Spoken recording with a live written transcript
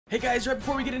Hey guys, right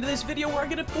before we get into this video, we're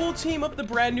gonna full team up the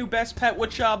brand new best pet,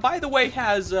 which by the way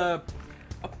has a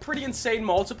pretty insane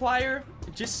multiplier,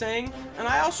 just saying. And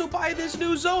I also buy this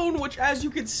new zone, which as you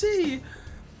can see,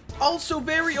 also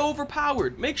very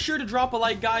overpowered. Make sure to drop a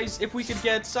like, guys. If we could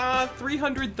get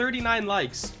 339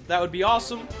 likes, that would be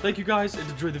awesome. Thank you guys, and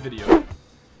enjoy the video.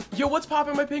 Yo, what's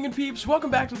poppin', my penguin peeps? Welcome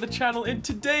back to the channel, and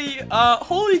today,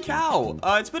 holy cow,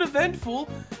 it's been eventful.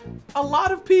 A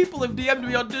lot of people have DM'd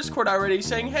me on Discord already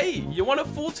saying, hey, you want a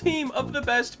full team of the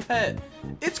best pet?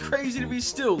 It's crazy to me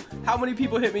still how many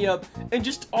people hit me up and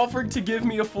just offered to give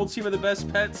me a full team of the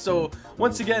best pets. So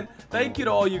once again, thank you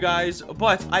to all you guys,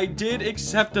 but I did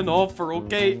accept an offer,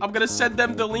 okay? I'm gonna send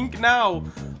them the link now.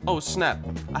 Oh snap,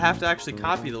 I have to actually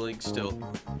copy the link still.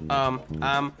 I'm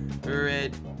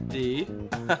ready.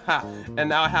 And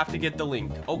now I have to get the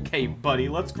link. Okay, buddy,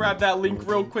 let's grab that link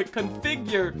real quick.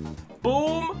 Configure.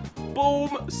 Boom,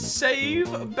 boom,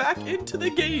 save back into the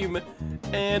game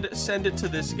and send it to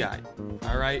this guy.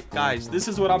 All right, guys, this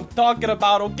is what I'm talking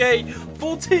about, okay?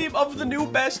 Full team of the new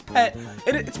best pet,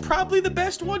 and it's probably the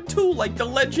best one too, like the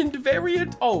legend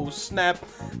variant. Oh snap,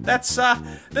 that's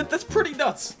pretty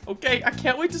nuts. Okay, I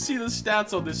can't wait to see the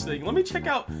stats on this thing. Let me check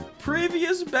out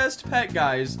previous best pet,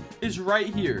 guys. Is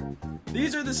right here.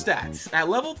 These are the stats at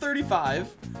level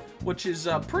 35. Which is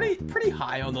pretty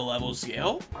high on the level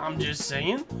scale. I'm just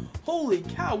saying. Holy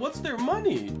cow, what's their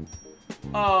money?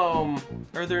 Or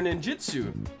their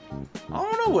ninjutsu? I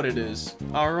don't know what it is.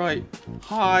 All right.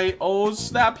 Hi. Oh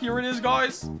snap! Here it is,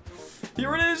 guys.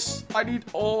 Here it is. I need.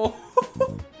 Oh.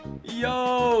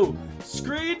 Yo.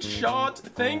 Screenshot.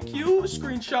 Thank you.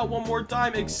 Screenshot one more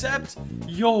time. Except,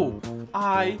 yo,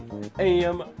 I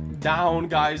am down,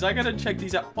 guys. I gotta check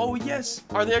these out. Oh yes.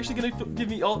 Are they actually gonna give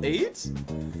me all 8?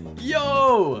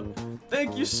 Yo,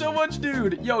 thank you so much,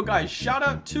 dude. Yo, guys, shout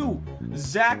out to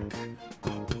Zach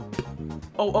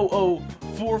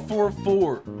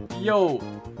 444. Yo,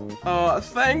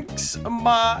 thanks,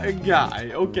 my guy.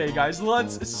 Okay, guys,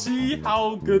 let's see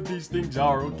how good these things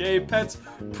are. Okay, pets,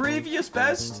 previous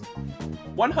best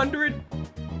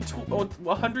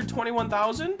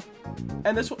 121,000,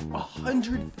 and this one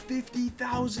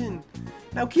 150,000.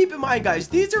 Now, keep in mind, guys,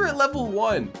 these are at level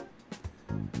 1.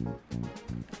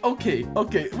 Okay,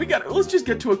 let's just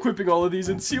get to equipping all of these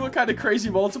and see what kind of crazy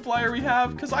multiplier we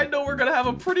have, because I know we're gonna have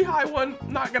a pretty high one,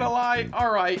 not gonna lie.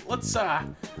 All right, let's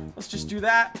just do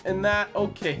that and that.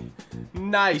 Okay,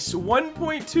 nice.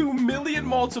 1.2 million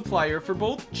multiplier for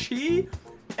both Chi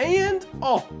and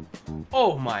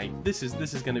oh my, this is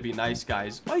gonna be nice,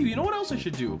 guys. Oh, you know what else I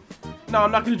should do? No, I'm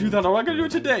not gonna do that. I'm not gonna do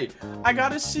it today. I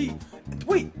gotta see.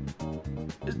 Wait,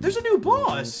 there's a new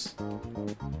boss.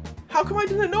 How come I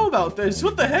didn't know about this?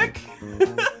 What the heck?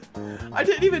 I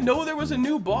didn't even know there was a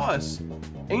new boss.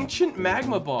 Ancient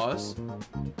magma boss.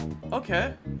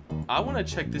 Okay. I want to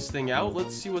check this thing out.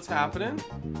 Let's see what's happening.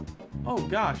 Oh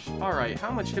gosh. All right.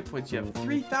 How much hit points do you have?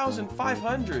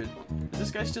 3,500. Is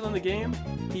this guy still in the game?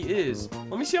 He is.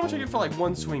 Let me see how much I get for like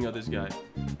one swing of this guy.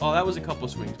 Oh, that was a couple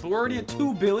swings. But we're already at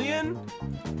 2 billion?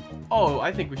 Oh,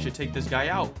 I think we should take this guy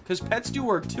out. Because pets do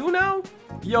work too now?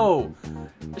 Yo.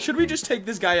 Should we just take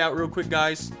this guy out real quick,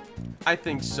 guys? I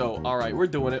think so. All right, we're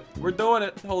doing it. We're doing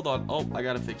it. Hold on. Oh, I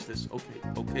gotta fix this.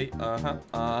 Okay.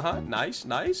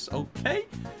 Nice. Okay.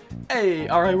 Hey,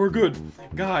 all right, we're good.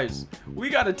 Guys, we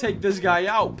gotta take this guy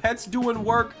out. Pet's doing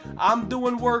work. I'm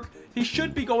doing work. He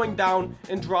should be going down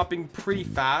and dropping pretty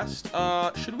fast.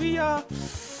 Should we,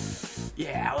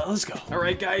 yeah, let's go. All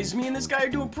right, guys, me and this guy are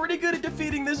doing pretty good at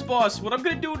defeating this boss. What I'm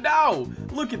gonna do now,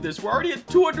 look at this. We're already at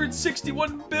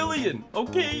 261 billion,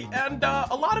 okay? And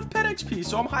a lot of pet XP,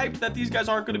 so I'm hyped that these guys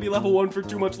aren't gonna be level 1 for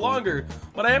too much longer.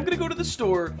 But I am gonna go to the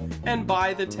store and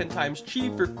buy the 10 times chi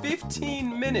for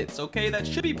 15 minutes, okay? That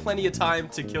should be plenty of time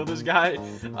to kill this guy.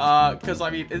 Because,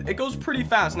 I mean, it goes pretty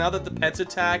fast now that the pets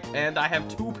attack, and I have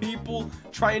 2 people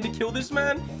trying to kill this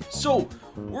man. So,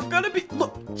 we're gonna be,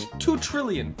 look, 2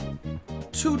 trillion.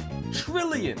 2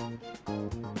 trillion.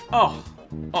 Oh,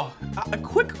 a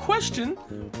quick question.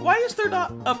 Why is there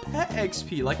not a pet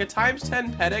XP, like a times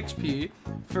 10 pet XP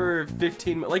for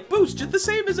 15, like boost, just the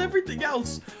same as everything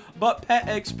else, but pet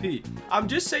XP? I'm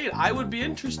just saying, I would be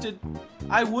interested.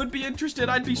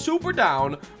 I'd be super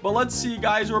down. But let's see,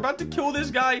 guys. We're about to kill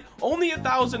this guy. Only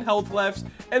 1,000 health left,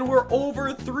 and we're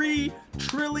over 3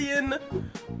 trillion.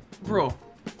 Bro,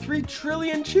 3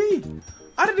 trillion chi.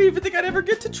 I didn't even think I'd ever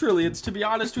get to trillions, to be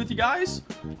honest with you guys.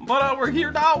 But we're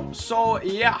here now, so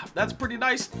yeah, that's pretty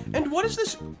nice. And what is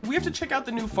this? We have to check out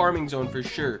the new farming zone for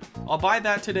sure. I'll buy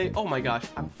that today. Oh my gosh,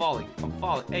 I'm falling.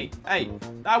 Hey,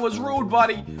 that was rude,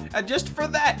 buddy. And just for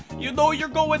that, you know you're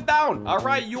going down. All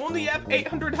right, you only have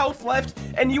 800 health left,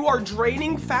 and you are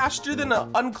draining faster than an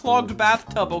unclogged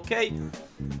bathtub, okay?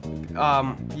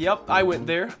 Yep, I went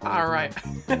there. All right.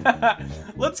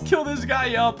 Let's kill this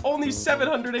guy up. Only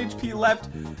 700 HP left.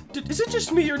 Is it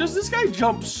just me, or does this guy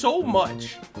jump so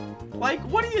much? Like,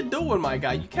 what are you doing, my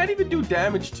guy? You can't even do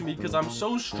damage to me because I'm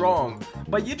so strong.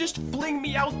 But you just fling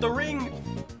me out the ring.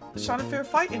 It's not a fair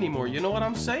fight anymore, you know what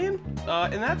I'm saying?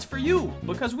 And that's for you,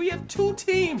 because we have 2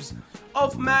 teams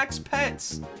of max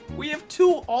pets. We have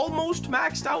 2 almost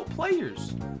maxed out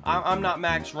players. I'm not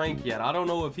max rank yet. I don't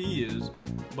know if he is.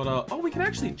 But, oh, we can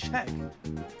actually check.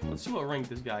 Let's see what rank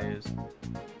this guy is.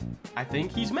 I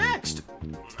think he's maxed.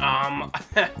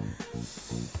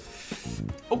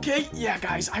 Okay, yeah,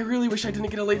 guys, I really wish I didn't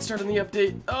get a late start on the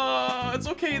update. It's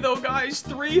okay, though, guys.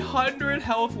 300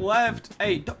 health left.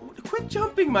 Hey, quit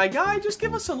jumping, my guy. Just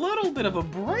give us a little bit of a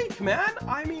break, man.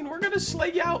 I mean, we're gonna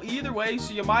slay you out either way,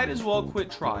 so you might as well quit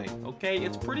trying, okay?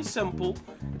 It's pretty simple.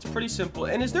 It's pretty simple.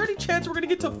 And is there any chance we're gonna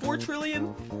get to 4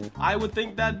 trillion? I would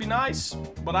think that'd be nice,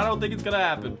 but I don't think it's gonna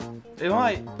happen. It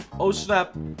might. Oh,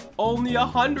 snap. Only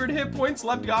 100 hit points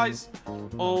left, guys.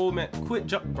 Oh, man. Quit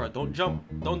jump, bro. Don't jump.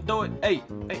 Don't do it. Hey.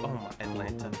 Oh, my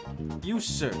Atlanta. You,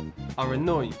 sir, are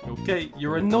annoying, okay?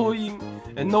 You're annoying,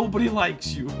 and nobody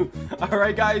likes you. All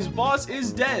right, guys. Boss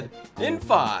is dead. In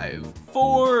 5,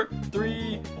 4,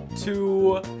 3,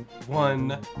 2,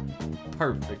 1.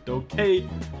 Perfect, okay?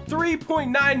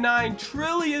 3.99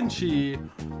 trillion chi.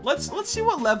 Let's see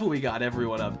what level we got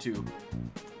everyone up to.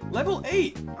 Level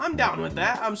 8. I'm down with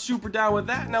that. I'm super down with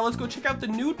that. Now let's go check out the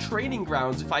new training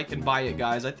grounds if I can buy it,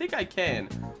 guys. I think I can.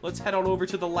 Let's head on over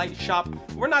to the light shop.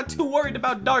 We're not too worried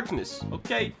about darkness,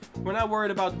 okay? We're not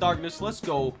worried about darkness. Let's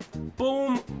go.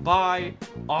 Boom. Buy.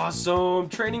 Awesome.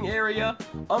 Training area.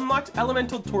 Unlocked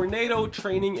elemental tornado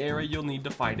training area. You'll need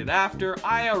to find it after.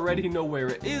 I already know where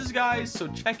it is, guys, so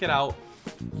check it out.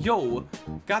 Yo,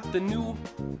 got the new,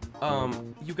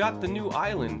 you got the new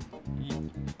island.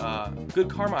 Good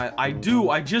Karma. I do.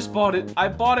 I just bought it. I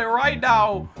bought it right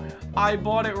now. I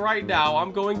bought it right now.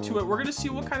 I'm going to it. We're going to see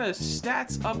what kind of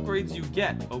stats upgrades you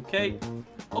get, okay?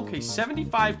 Okay,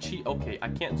 75 chi. Okay, I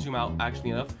can't zoom out actually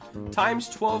enough. Times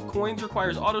 12 coins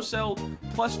requires auto sell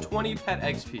plus 20 pet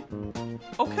XP.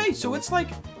 Okay, so it's like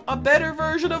a better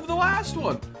version of the last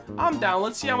one. I'm down.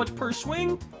 Let's see how much per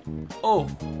swing. Oh,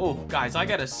 guys, I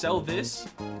gotta sell this.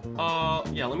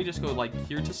 Yeah, let me just go like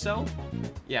here to sell.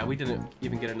 Yeah, we didn't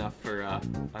even get enough for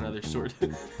another sword.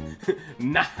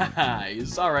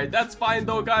 Nice. All right, that's fine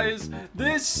though, guys.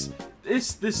 This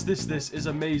is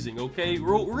amazing, okay?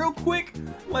 Real quick,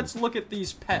 let's look at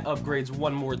these pet upgrades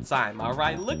one more time, all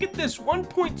right? Look at this,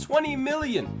 1.20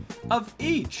 million of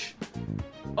each.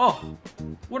 Oh,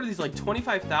 what are these, like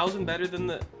 25,000 better than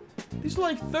the... These are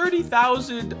like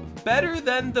 30,000 better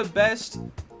than the best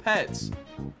pets.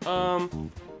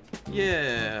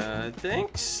 Yeah,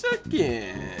 thanks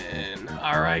again.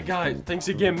 All right, guys, thanks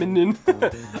again, Minin.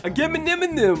 Again,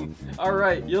 Minim. All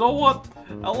right, you know what?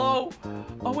 Hello?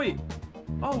 Oh, wait.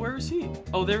 Oh, where is he?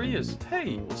 Oh, there he is.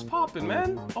 Hey, what's poppin',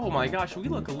 man? Oh my gosh, we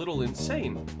look a little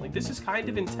insane. Like, this is kind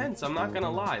of intense, I'm not gonna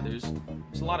lie. There's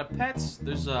a lot of pets.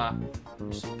 There's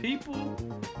some people.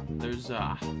 There's,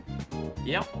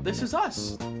 yep, this is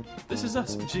us. This is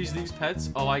us. Jeez, these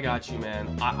pets. Oh, I got you,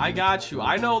 man. I got you.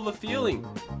 I know the feeling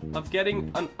of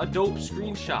getting a dope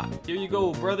screenshot. Here you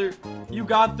go, brother. You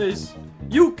got this.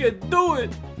 You can do it.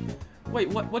 Wait,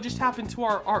 what just happened to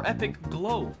our epic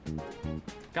glow?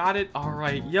 Got it. All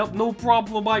right. Yep, no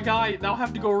problem, my guy. Now I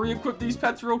have to go re-equip these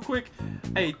pets real quick.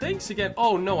 Hey, thanks again.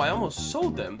 Oh, no, I almost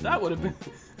sold them. That would have been...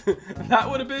 that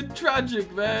would have been tragic,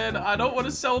 man. I don't want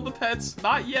to sell the pets.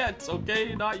 Not yet,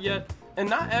 okay? Not yet. And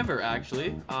not ever,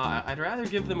 actually. I'd rather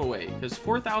give them away, because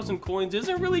 4,000 coins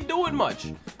isn't really doing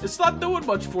much. It's not doing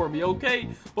much for me, okay?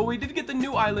 But we did get the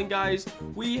new island, guys.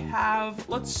 We have,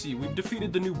 let's see, we've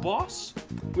defeated the new boss.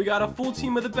 We got a full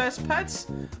team of the best pets.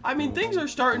 I mean, things are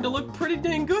starting to look pretty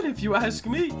dang good, if you ask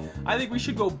me. I think we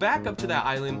should go back up to that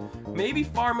island, maybe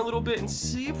farm a little bit and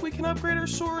see if we can upgrade our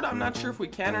sword. I'm not sure if we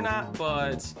can or not,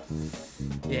 but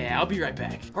yeah, I'll be right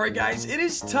back. All right, guys, it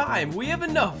is time. We have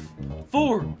enough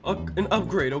for an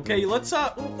upgrade, okay? Let's,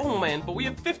 oh man, but we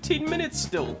have 15 minutes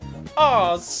still.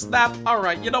 Oh, snap. All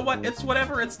right, you know what? It's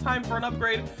whatever. It's time for an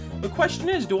upgrade. The question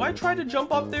is, do I try to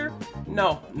jump up there?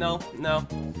 No.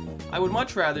 I would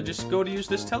much rather just go to use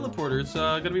this teleporter. It's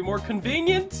gonna be more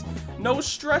convenient, no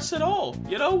stress at all.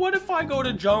 You know, what if I go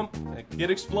to jump, I get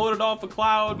exploded off a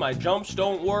cloud, my jumps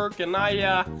don't work, and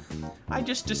I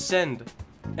just descend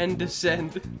and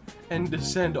descend and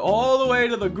descend all the way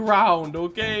to the ground,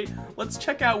 okay? Let's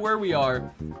check out where we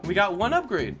are. We got 1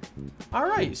 upgrade. All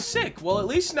right, sick. Well, at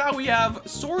least now we have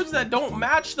swords that don't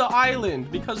match the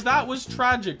island, because that was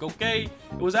tragic, okay?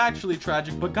 It was actually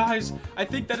tragic. But guys, I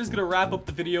think that is gonna wrap up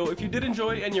the video. If you did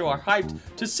enjoy and you are hyped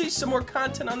to see some more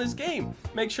content on this game,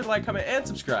 make sure to like, comment, and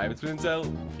subscribe. It's been Intel.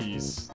 Peace.